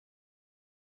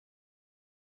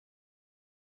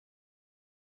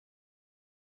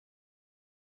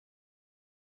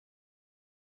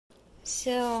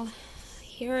So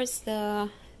here's the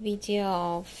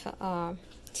video of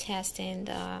testing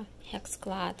the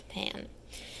HexClad pan,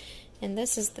 and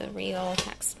this is the real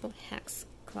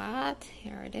HexClad.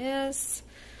 Here it is.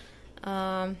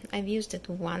 I've used it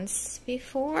once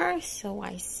before, so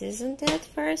I seasoned it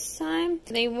first time.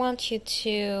 They want you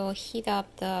to heat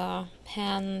up the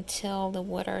pan till the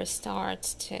water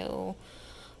starts to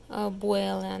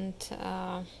boil and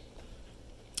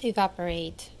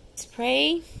evaporate.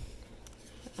 Spray.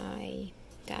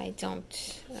 I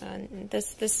don't.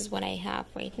 This is what I have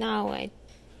right now.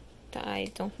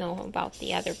 I don't know about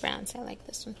the other brands. I like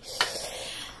this one.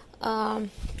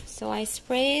 So I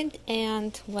sprayed,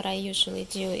 and what I usually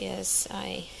do is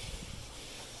I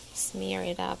smear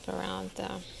it up around the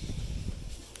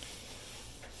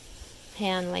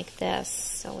pan like this,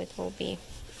 so it will be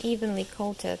evenly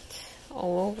coated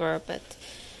all over, but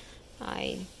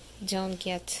I don't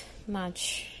get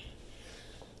much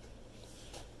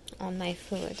on my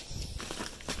food.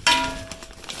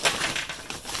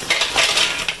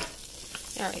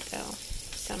 There we go.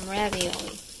 Some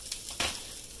ravioli.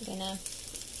 I'm gonna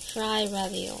try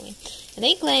ravioli. And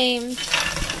they claim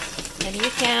that you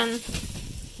can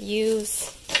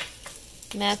use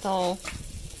metal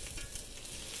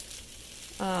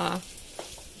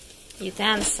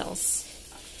utensils.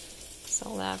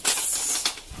 So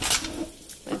let's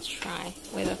try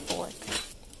with a fork.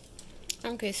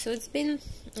 Okay, so it's been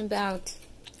about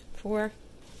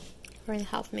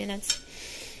 4.5 minutes.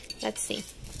 Let's see.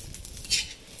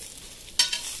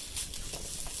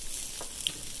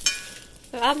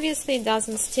 So obviously it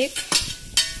doesn't stick.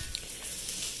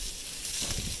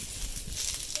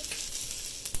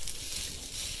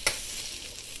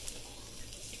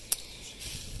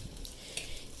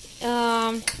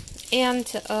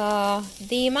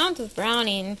 The amount of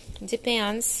browning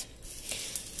depends,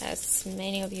 as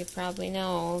many of you probably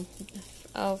know,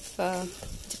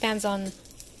 depends on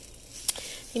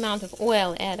the amount of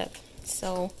oil added.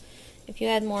 So if you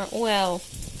add more oil,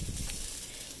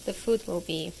 the food will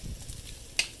be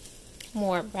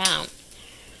more browned.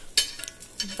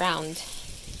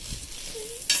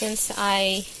 Since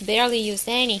I barely used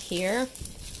any here,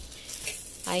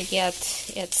 I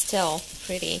get it still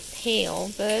pretty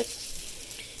pale, but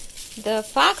the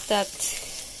fact that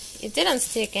it didn't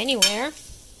stick anywhere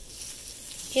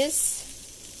is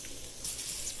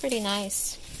pretty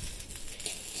nice.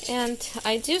 And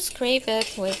I do scrape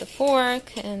it with a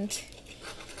fork, and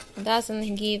it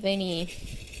doesn't give any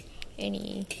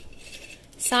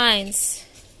signs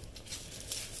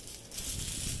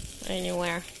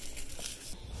anywhere.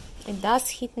 It does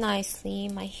heat nicely.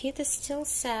 My heat is still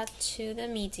set to the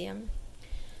medium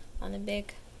on the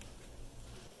big.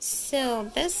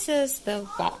 So this is the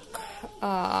wok,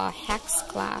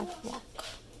 HexClad wok.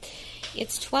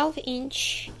 It's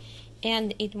 12-inch,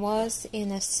 and it was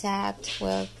in a set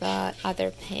with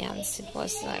other pans. It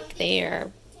was like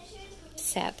their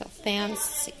set of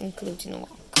pans, including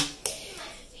wok.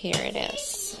 Here it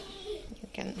is. You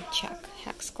can check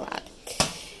HexClad.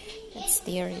 It's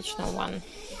the original one.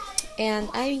 And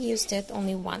I used it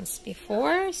only once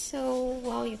before, so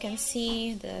well, you can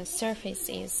see the surface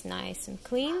is nice and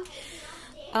clean.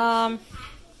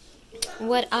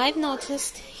 What I've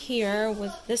noticed here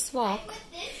with this wok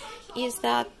is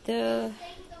that the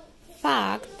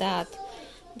fact that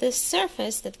the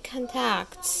surface that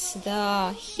contacts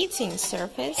the heating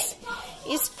surface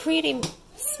is pretty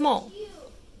small.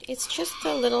 It's just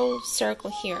a little circle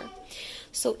here.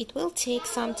 So it will take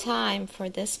some time for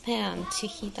this pan to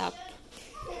heat up.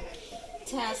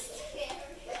 Test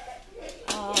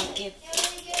if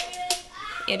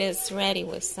it is ready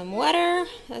with some water,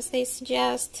 as they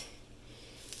suggest.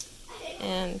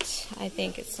 And I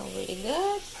think it's already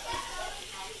good.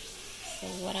 So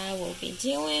what I will be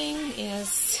doing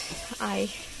is,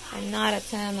 I'm not a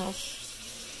fan of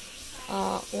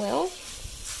oil.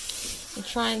 I'm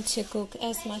trying to cook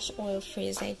as much oil-free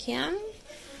as I can.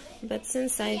 But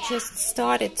since I just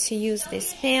started to use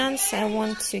these pans, I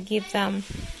want to give them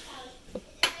a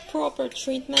proper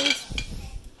treatment.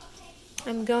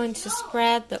 I'm going to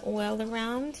spread the oil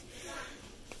around.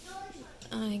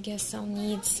 I guess I'll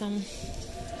need some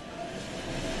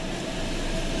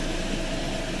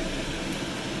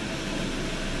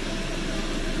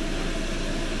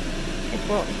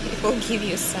it will give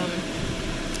you some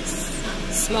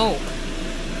smoke.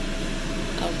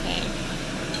 Okay.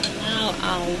 Now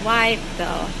I'll wipe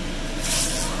the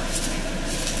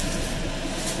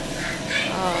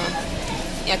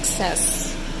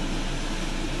excess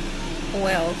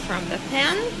oil from the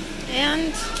pan,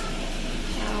 and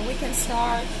we can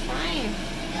start frying.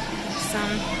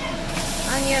 Some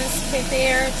onions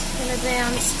prepared in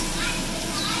advance.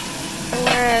 for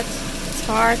it. It's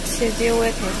hard to do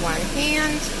it with one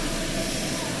hand.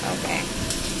 Okay.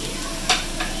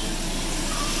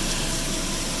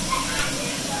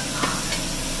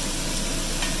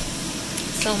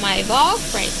 So my wok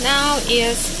right now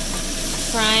is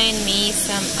frying me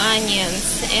some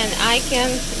onions, and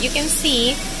you can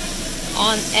see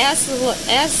on as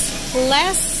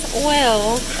less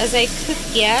oil as I could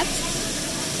get,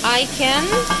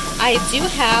 I do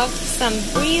have some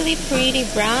really pretty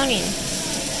browning.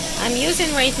 I'm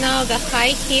using right now the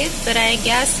high heat, but I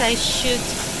guess I should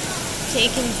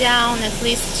take it down at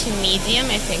least to medium.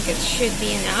 I think it should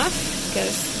be enough,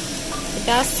 because it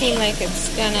does seem like it's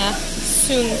gonna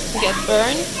soon get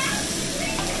burned.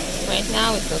 Right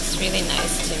now it looks really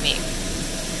nice to me.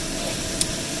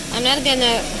 I'm not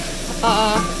gonna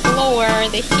lower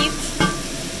the heat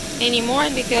anymore,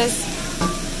 because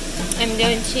I'm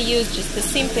going to use just the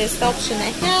simplest option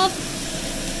I have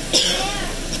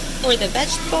for the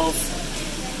vegetables.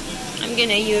 I'm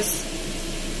gonna use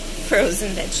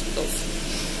frozen vegetables.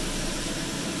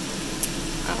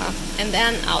 And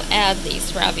then I'll add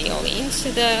these ravioli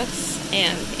into this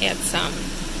and add some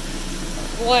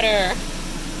water,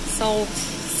 salt,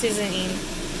 seasoning,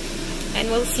 and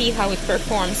we'll see how it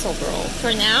performs overall.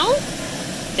 For now,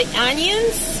 the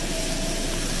onions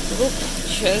look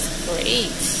just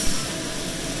great.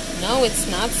 No, it's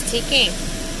not sticking.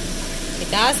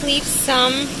 It does leave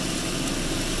some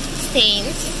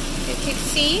stains, you can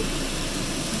see,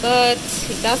 but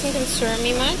it doesn't concern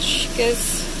me much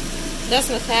because it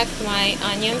doesn't affect my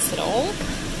onions at all.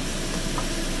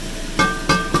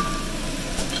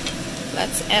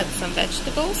 Let's add some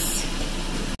vegetables.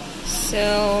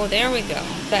 So there we go,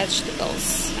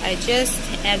 vegetables. I just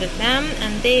added them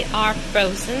and they are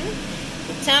frozen.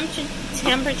 The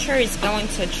temperature is going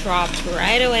to drop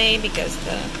right away because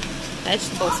the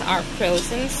vegetables are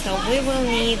frozen, so we will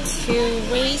need to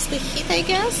raise the heat, I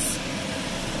guess,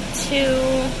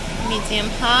 to medium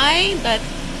high. But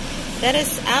that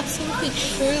is absolutely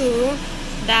true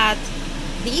that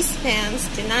these pans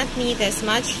do not need as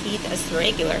much heat as the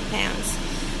regular pans.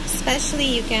 Especially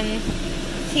you can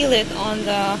feel it on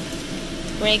the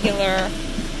regular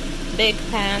big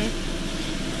pan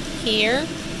here.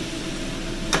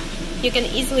 You can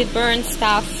easily burn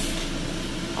stuff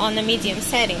on the medium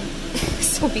setting,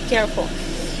 so be careful.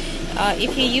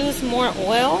 If you use more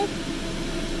oil,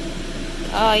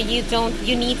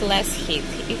 you need less heat.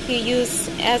 If you use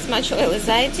as much oil as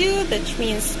I do, that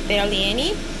means barely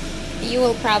any, you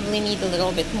will probably need a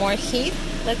little bit more heat.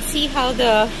 Let's see how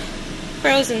the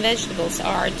frozen vegetables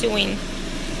are doing.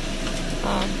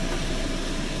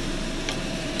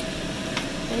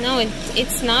 No,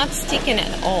 it's not sticking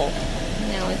at all.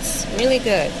 No, it's really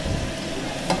good,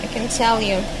 I can tell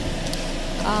you.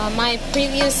 My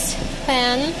previous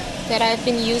pan that I've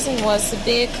been using was a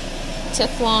big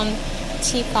Teflon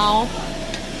Tefal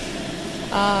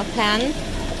pan,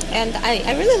 and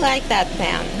I really like that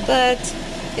pan, but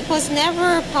it was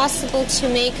never possible to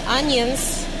make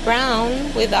onions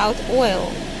brown without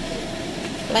oil.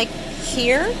 Like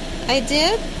here I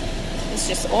did. It's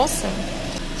just awesome.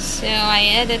 So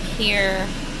I added here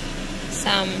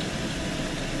some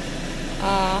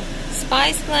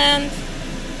spice blend,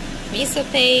 miso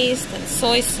paste, and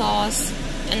soy sauce,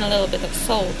 and a little bit of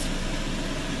salt.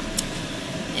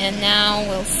 And now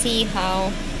we'll see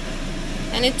how.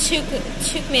 And it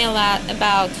took me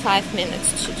about 5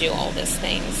 minutes to do all these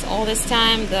things. All this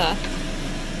time the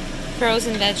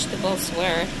frozen vegetables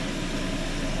were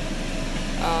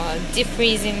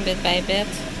defreezing bit by bit.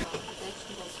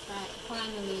 Vegetables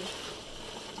finally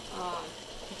are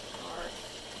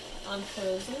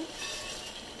unfrozen.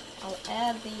 I'll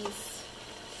add these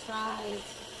fried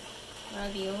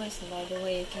raviolis, and by the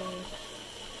way, you can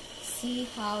see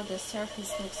how the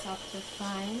surface looks after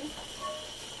frying.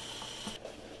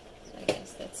 So I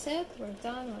guess that's it. We're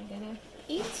done. We're gonna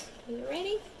eat. Are you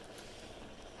ready?